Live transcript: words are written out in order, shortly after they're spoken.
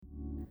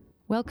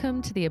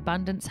Welcome to the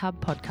Abundance Hub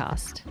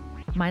podcast.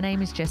 My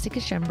name is Jessica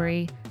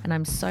Shembry, and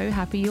I'm so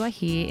happy you are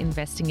here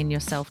investing in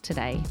yourself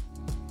today.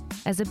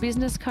 As a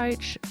business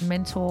coach,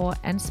 mentor,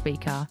 and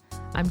speaker,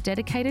 I'm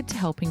dedicated to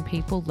helping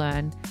people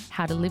learn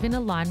how to live in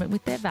alignment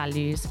with their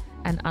values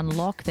and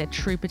unlock their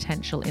true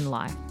potential in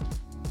life.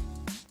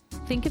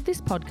 Think of this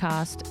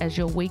podcast as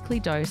your weekly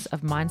dose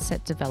of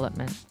mindset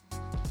development.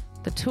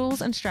 The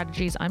tools and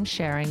strategies I'm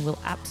sharing will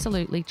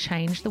absolutely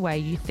change the way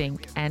you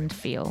think and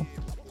feel.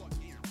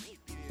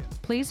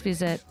 Please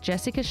visit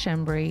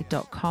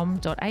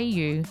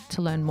jessicashembry.com.au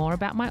to learn more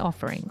about my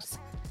offerings.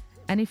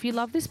 And if you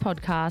love this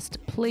podcast,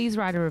 please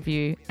write a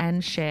review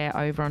and share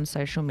over on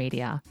social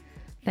media.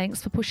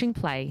 Thanks for pushing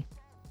play.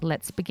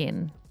 Let's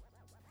begin.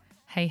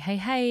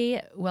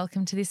 Hey.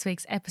 Welcome to this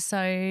week's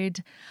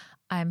episode.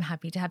 I'm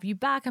happy to have you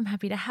back. I'm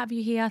happy to have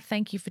you here.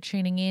 Thank you for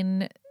tuning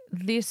in.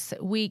 This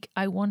week,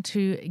 I want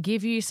to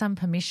give you some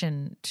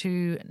permission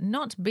to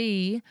not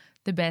be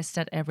the best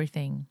at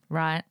everything,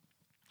 right?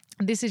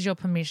 This is your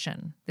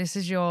permission. This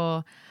is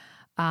your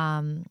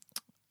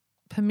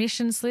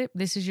permission slip.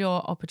 This is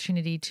your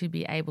opportunity to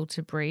be able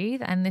to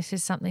breathe. And this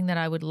is something that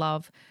I would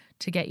love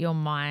to get your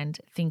mind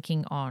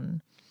thinking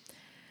on.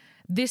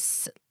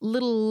 This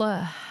little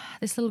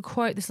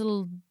quote, this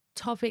little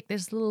topic,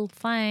 this little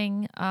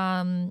thing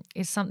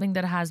is something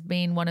that has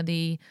been one of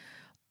the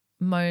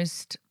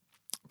most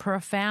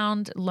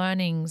profound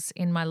learnings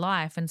in my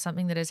life and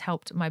something that has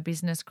helped my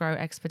business grow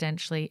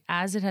exponentially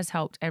as it has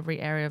helped every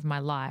area of my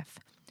life.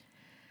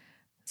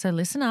 So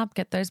listen up,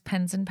 get those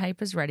pens and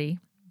papers ready,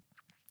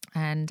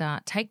 and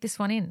take this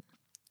one in.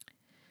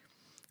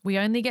 We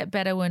only get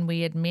better when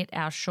we admit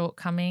our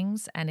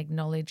shortcomings and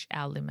acknowledge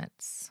our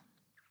limits.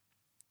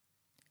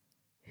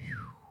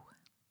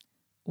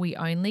 We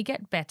only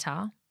get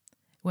better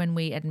when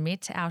we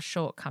admit our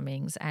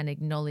shortcomings and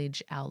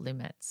acknowledge our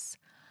limits.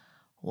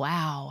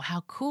 Wow,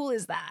 how cool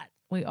is that?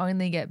 We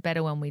only get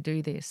better when we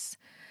do this.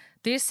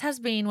 This has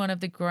been one of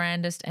the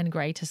grandest and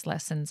greatest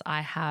lessons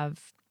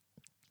I've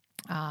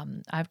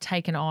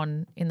taken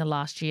on in the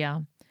last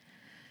year.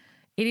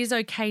 It is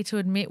okay to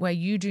admit where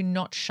you do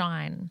not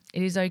shine.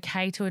 It is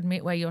okay to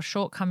admit where your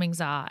shortcomings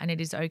are, and it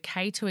is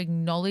okay to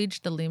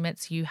acknowledge the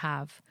limits you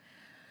have.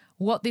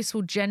 What this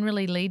will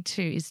generally lead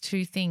to is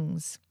two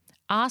things: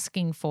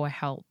 asking for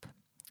help,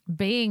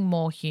 being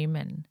more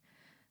human.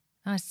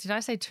 Did I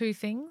say two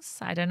things?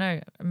 I don't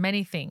know.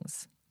 Many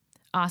things.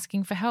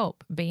 Asking for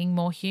help, being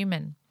more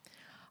human,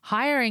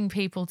 hiring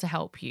people to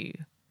help you,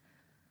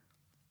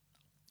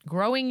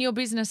 growing your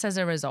business as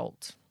a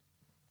result.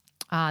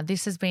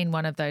 This has been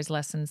one of those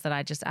lessons that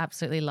I just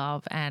absolutely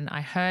love. And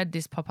I heard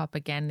this pop up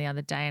again the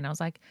other day and I was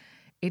like,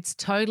 it's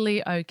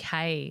totally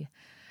okay.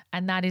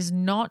 And that is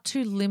not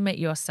to limit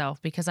yourself,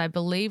 because I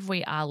believe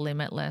we are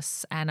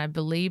limitless and I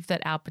believe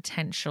that our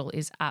potential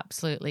is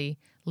absolutely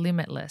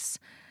limitless.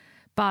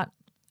 But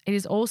it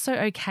is also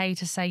okay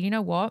to say, you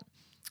know what?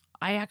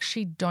 I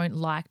actually don't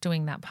like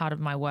doing that part of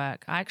my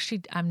work. I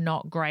actually am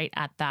not great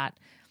at that,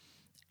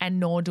 and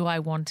nor do I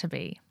want to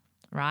be,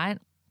 right?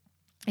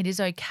 It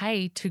is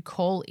okay to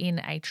call in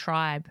a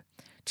tribe,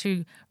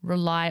 to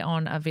rely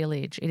on a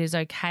village. It is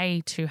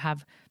okay to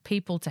have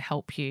people to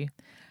help you.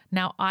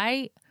 Now,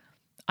 I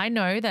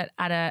know that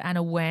at an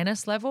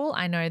awareness level,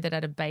 I know that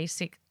at a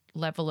basic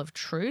level of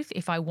truth,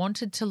 if I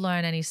wanted to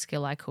learn any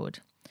skill, I could.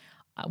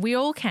 We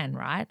all can,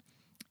 right?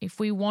 If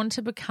we want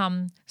to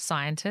become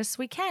scientists,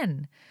 we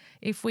can.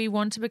 If we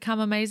want to become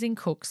amazing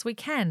cooks, we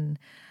can.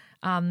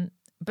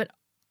 But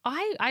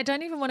I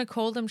don't even want to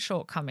call them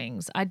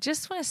shortcomings. I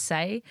just want to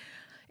say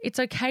it's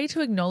okay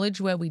to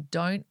acknowledge where we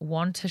don't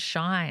want to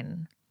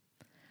shine.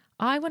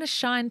 I want to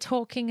shine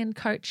talking and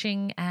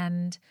coaching,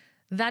 and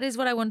that is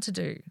what I want to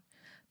do.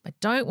 I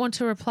don't want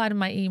to reply to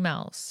my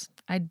emails.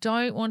 I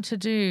don't want to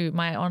do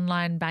my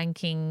online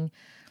banking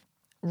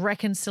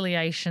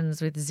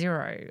reconciliations with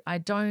Xero. I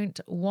don't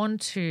want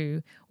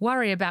to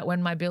worry about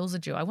when my bills are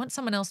due. I want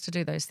someone else to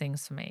do those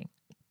things for me.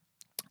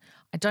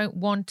 I don't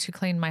want to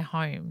clean my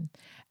home.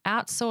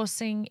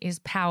 Outsourcing is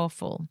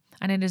powerful,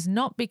 and it is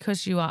not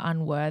because you are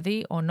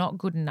unworthy or not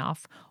good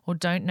enough or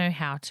don't know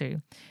how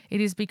to. It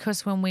is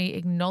because when we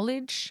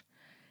acknowledge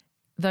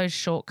those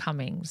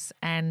shortcomings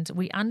and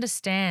we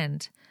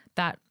understand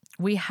that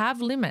we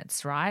have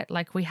limits, right?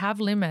 Like we have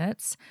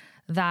limits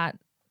that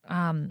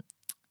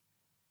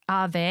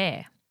are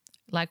there.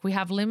 Like we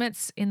have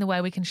limits in the way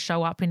we can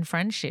show up in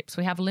friendships.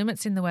 We have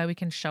limits in the way we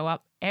can show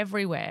up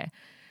everywhere.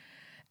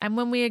 And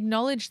when we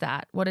acknowledge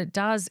that, what it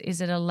does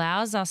is it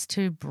allows us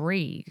to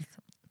breathe,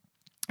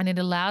 and it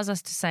allows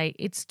us to say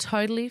it's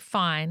totally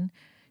fine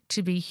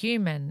to be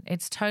human.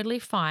 It's totally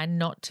fine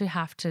not to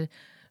have to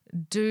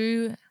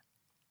do,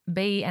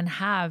 be, and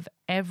have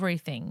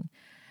everything.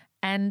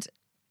 And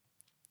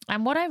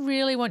what I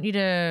really want you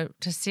to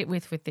sit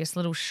with this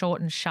little short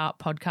and sharp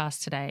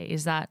podcast today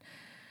is that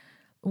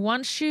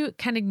once you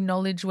can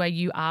acknowledge where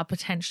you are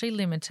potentially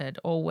limited,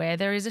 or where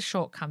there is a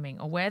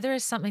shortcoming, or where there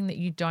is something that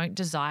you don't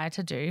desire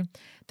to do,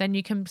 then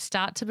you can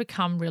start to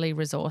become really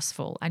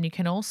resourceful, and you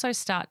can also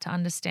start to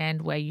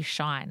understand where you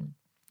shine.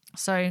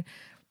 So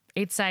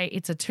it's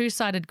a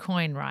two-sided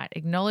coin, right?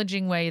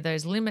 Acknowledging where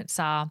those limits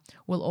are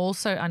will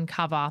also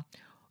uncover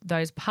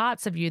those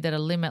parts of you that are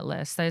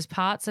limitless, those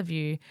parts of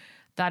you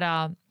that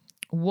are,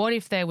 what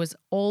if there was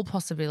all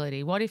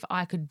possibility? What if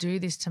I could do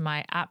this to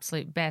my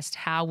absolute best?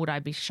 How would I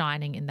be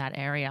shining in that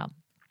area?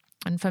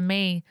 And for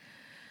me,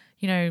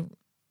 you know,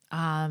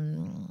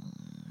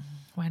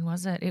 when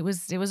was it? It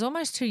was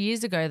almost 2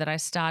 years ago that I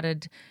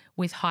started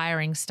with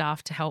hiring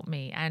staff to help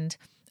me. And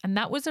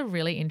that was a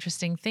really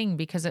interesting thing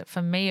because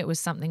for me, it was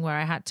something where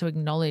I had to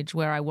acknowledge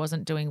where I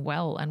wasn't doing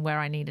well and where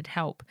I needed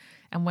help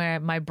and where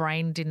my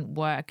brain didn't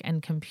work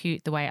and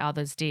compute the way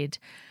others did.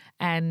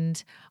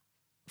 And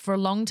for a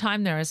long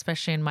time there,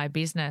 especially in my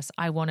business,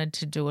 I wanted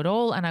to do it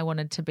all and I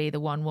wanted to be the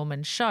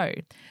one-woman show,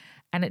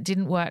 and it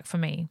didn't work for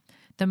me.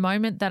 The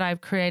moment that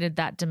I've created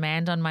that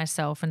demand on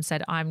myself and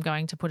said, I'm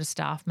going to put a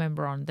staff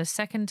member on, the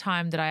second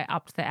time that I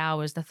upped the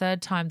hours, the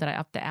third time that I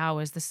upped the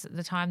hours,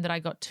 the time that I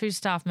got 2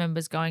 staff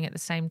members going at the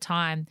same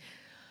time,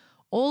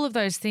 all of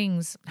those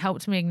things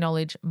helped me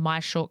acknowledge my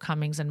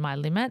shortcomings and my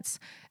limits,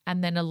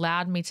 and then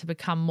allowed me to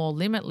become more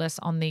limitless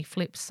on the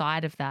flip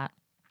side of that.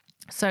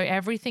 So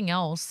everything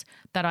else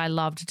that I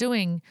loved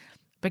doing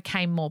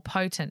became more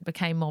potent,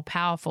 became more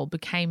powerful,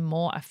 became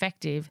more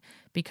effective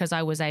because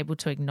I was able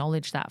to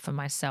acknowledge that for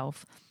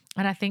myself.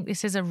 And I think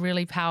this is a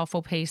really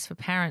powerful piece for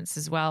parents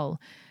as well.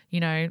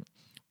 You know,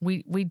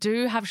 we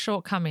do have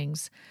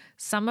shortcomings.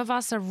 Some of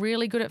us are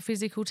really good at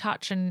physical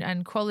touch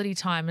and quality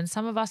time, and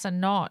some of us are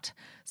not.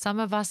 Some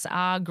of us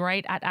are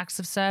great at acts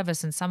of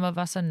service and some of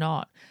us are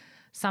not.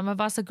 Some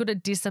of us are good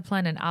at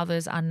discipline and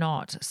others are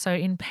not. So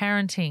in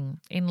parenting,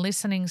 in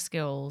listening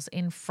skills,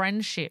 in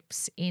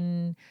friendships,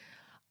 in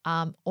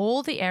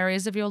all the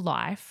areas of your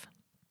life,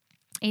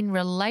 in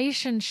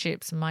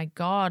relationships, my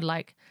God,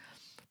 like,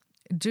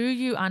 do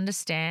you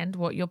understand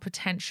what your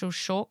potential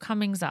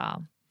shortcomings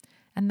are?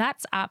 And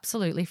that's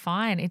absolutely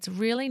fine. It's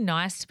really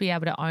nice to be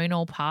able to own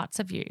all parts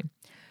of you.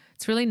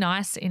 It's really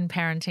nice in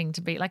parenting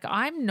to be like,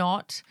 I'm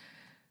not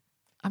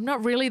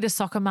really the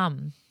soccer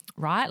mum,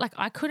 right? Like,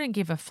 I couldn't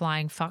give a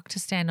flying fuck to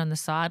stand on the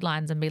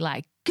sidelines and be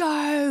like,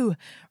 go,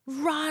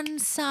 run,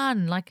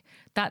 son. Like,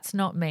 that's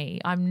not me.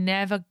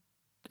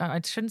 I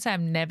shouldn't say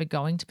I'm never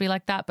going to be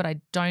like that, but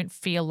I don't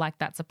feel like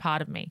that's a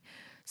part of me.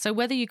 So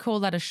whether you call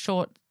that a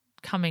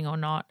shortcoming or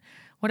not,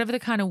 whatever the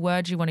kind of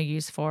word you want to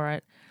use for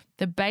it,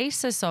 the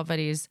basis of it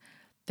is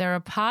there are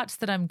parts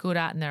that I'm good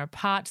at and there are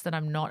parts that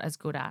I'm not as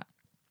good at.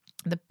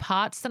 The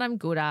parts that I'm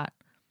good at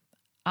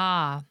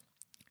are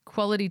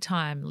quality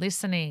time,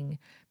 listening,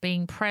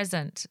 being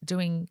present,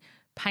 doing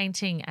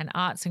painting and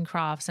arts and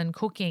crafts and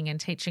cooking and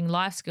teaching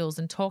life skills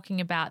and talking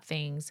about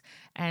things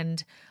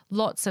and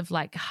lots of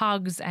like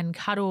hugs and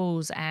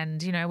cuddles,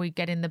 and, you know, we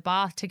get in the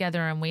bath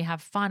together and we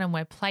have fun and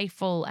we're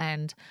playful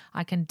and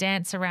I can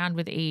dance around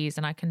with ease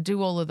and I can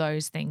do all of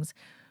those things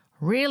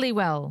really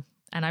well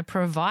and I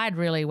provide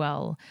really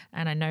well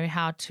and I know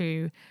how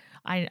to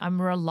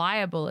I'm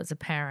reliable as a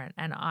parent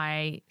and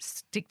I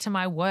stick to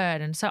my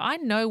word, and so I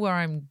know what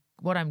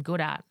I'm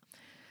good at.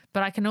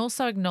 But I can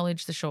also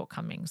acknowledge the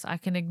shortcomings. I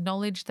can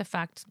acknowledge the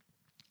fact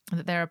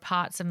that there are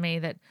parts of me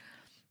that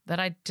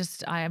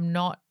I am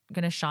not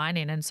going to shine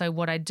in. And so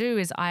what I do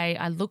is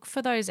I look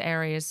for those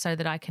areas so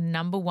that I can,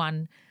 number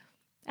one,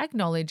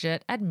 acknowledge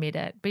it, admit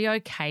it, be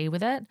okay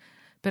with it,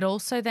 but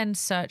also then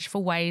search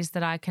for ways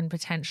that I can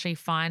potentially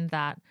find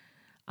that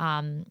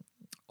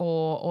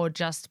or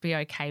just be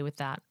okay with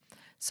that.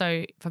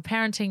 So for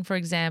parenting, for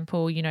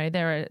example, you know,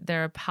 there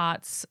are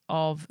parts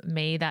of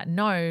me that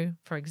know,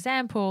 for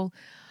example,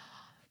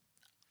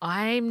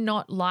 I'm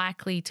not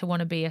likely to want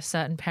to be a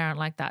certain parent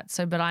like that.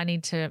 So, but I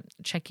need to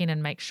check in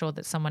and make sure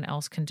that someone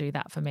else can do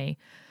that for me,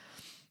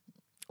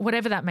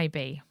 whatever that may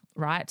be,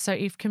 right? So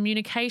if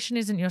communication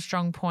isn't your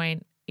strong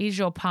point, is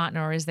your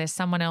partner or is there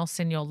someone else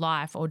in your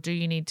life, or do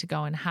you need to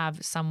go and have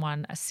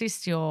someone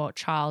assist your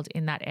child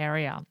in that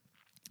area?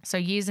 So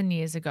years and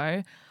years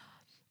ago,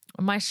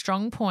 my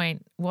strong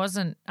point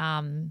wasn't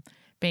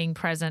being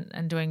present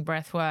and doing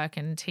breath work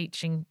and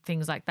teaching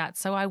things like that.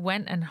 So I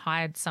went and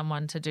hired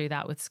someone to do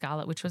that with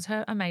Scarlett, which was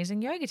her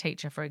amazing yoga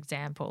teacher, for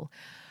example.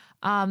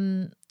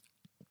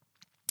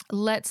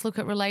 Let's look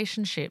at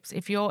relationships.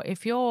 If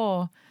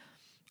your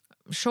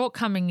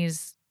shortcoming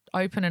is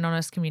open and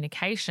honest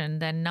communication,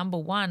 then number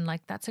one,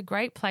 like, that's a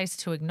great place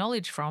to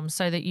acknowledge from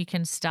so that you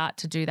can start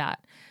to do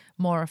that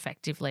more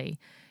effectively.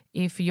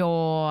 If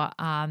your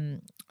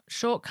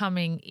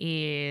shortcoming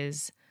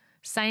is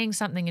saying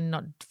something and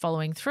not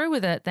following through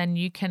with it, then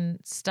you can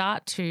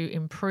start to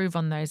improve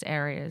on those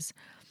areas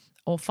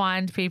or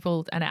find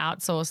people and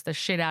outsource the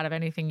shit out of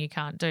anything you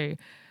can't do.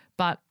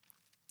 But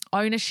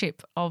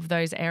ownership of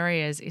those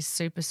areas is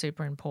super,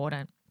 super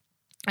important.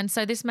 And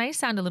so this may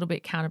sound a little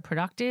bit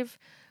counterproductive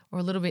or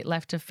a little bit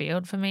left of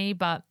field for me,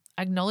 but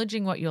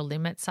acknowledging what your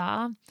limits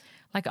are.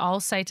 Like, I'll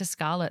say to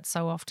Scarlett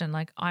so often,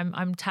 like,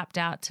 I'm tapped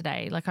out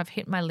today. Like, I've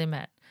hit my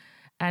limit.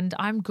 And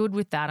I'm good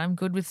with that. I'm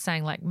good with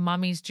saying, like,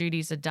 mummy's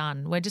duties are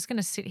done. We're just going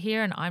to sit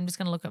here and I'm just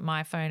going to look at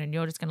my phone and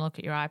you're just going to look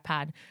at your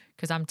iPad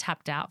because I'm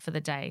tapped out for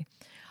the day.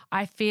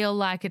 I feel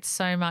like it's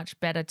so much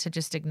better to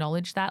just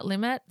acknowledge that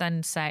limit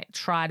than say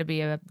try to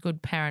be a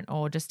good parent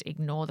or just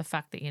ignore the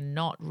fact that you're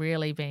not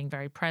really being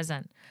very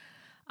present.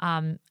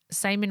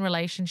 Same in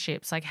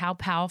relationships. Like, how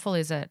powerful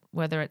is it,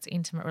 whether it's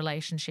intimate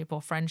relationship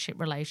or friendship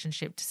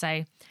relationship, to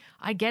say,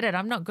 I get it,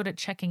 I'm not good at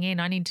checking in,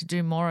 I need to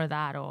do more of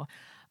that. Or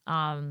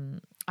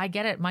I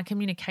get it, my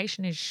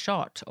communication is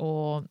shot,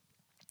 or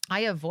I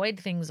avoid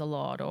things a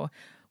lot, or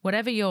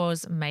whatever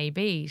yours may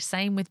be.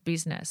 Same with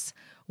business.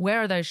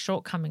 Where are those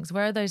shortcomings?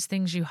 Where are those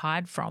things you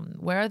hide from?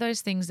 Where are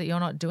those things that you're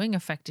not doing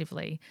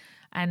effectively?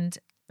 And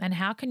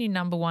how can you,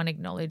 number one,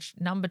 acknowledge,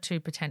 number two,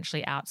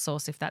 potentially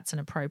outsource if that's an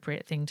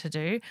appropriate thing to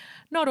do?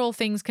 Not all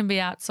things can be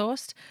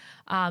outsourced,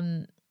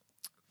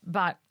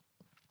 but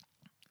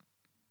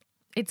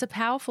it's a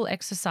powerful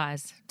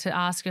exercise to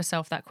ask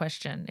yourself that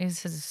question.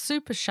 This is a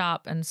super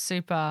sharp and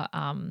super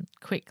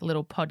quick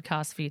little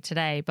podcast for you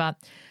today, but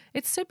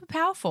it's super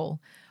powerful.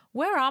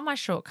 Where are my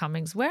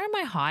shortcomings? Where am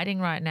I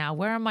hiding right now?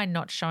 Where am I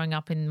not showing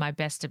up in my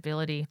best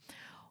ability?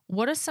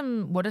 What are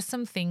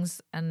some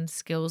things and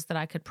skills that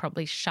I could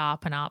probably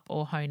sharpen up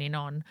or hone in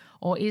on?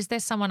 Or is there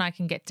someone I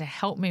can get to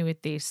help me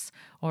with this?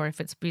 Or if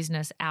it's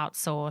business,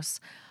 outsource.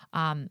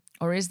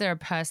 Or is there a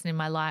person in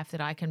my life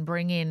that I can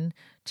bring in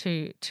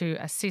to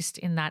assist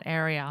in that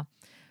area?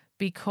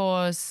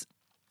 Because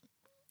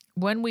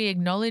when we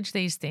acknowledge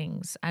these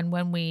things and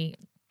when we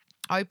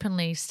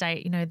openly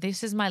state,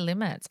 this is my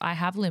limits, I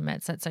have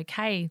limits, that's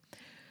okay,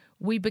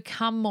 we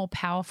become more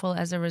powerful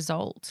as a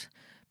result.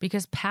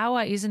 Because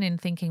power isn't in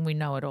thinking we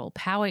know it all.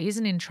 Power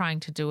isn't in trying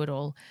to do it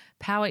all.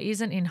 Power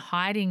isn't in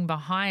hiding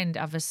behind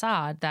a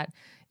facade that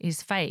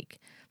is fake.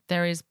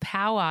 There is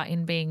power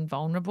in being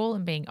vulnerable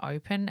and being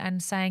open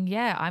and saying,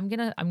 yeah, I'm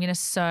going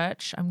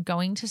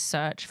to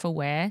search for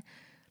where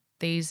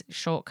these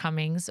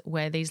shortcomings,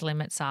 where these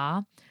limits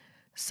are,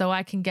 so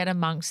I can get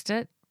amongst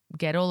it,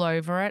 get all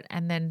over it,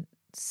 and then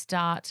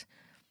start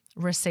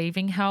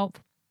receiving help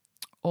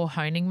or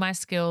honing my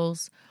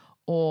skills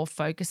or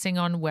focusing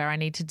on where I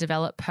need to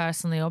develop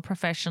personally or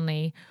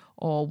professionally,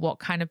 or what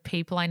kind of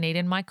people I need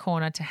in my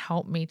corner to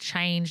help me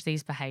change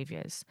these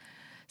behaviors.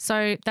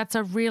 So that's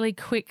a really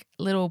quick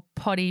little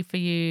potty for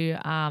you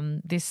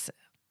this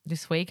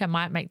week. I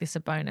might make this a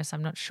bonus,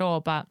 I'm not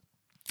sure, but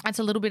it's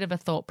a little bit of a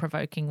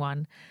thought-provoking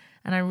one.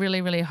 And I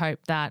really, really hope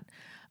that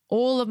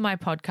all of my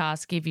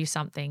podcasts give you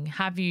something,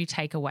 have you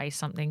take away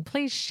something.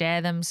 Please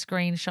share them,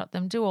 screenshot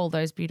them, do all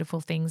those beautiful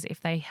things if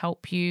they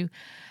help you,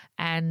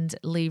 and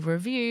leave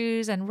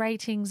reviews and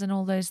ratings and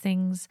all those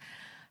things.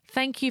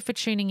 Thank you for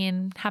tuning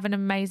in. Have an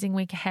amazing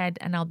week ahead,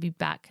 and I'll be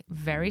back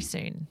very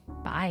soon.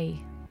 Bye.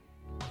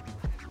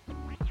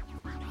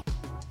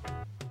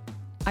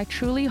 I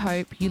truly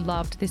hope you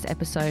loved this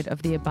episode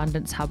of the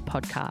Abundance Hub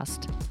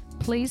podcast.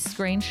 Please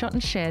screenshot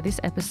and share this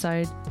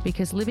episode,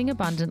 because living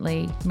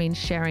abundantly means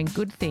sharing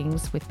good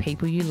things with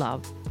people you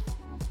love.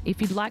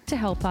 If you'd like to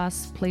help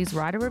us, please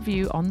write a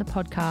review on the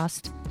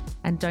podcast,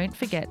 and don't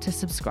forget to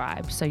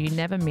subscribe so you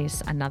never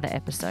miss another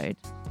episode.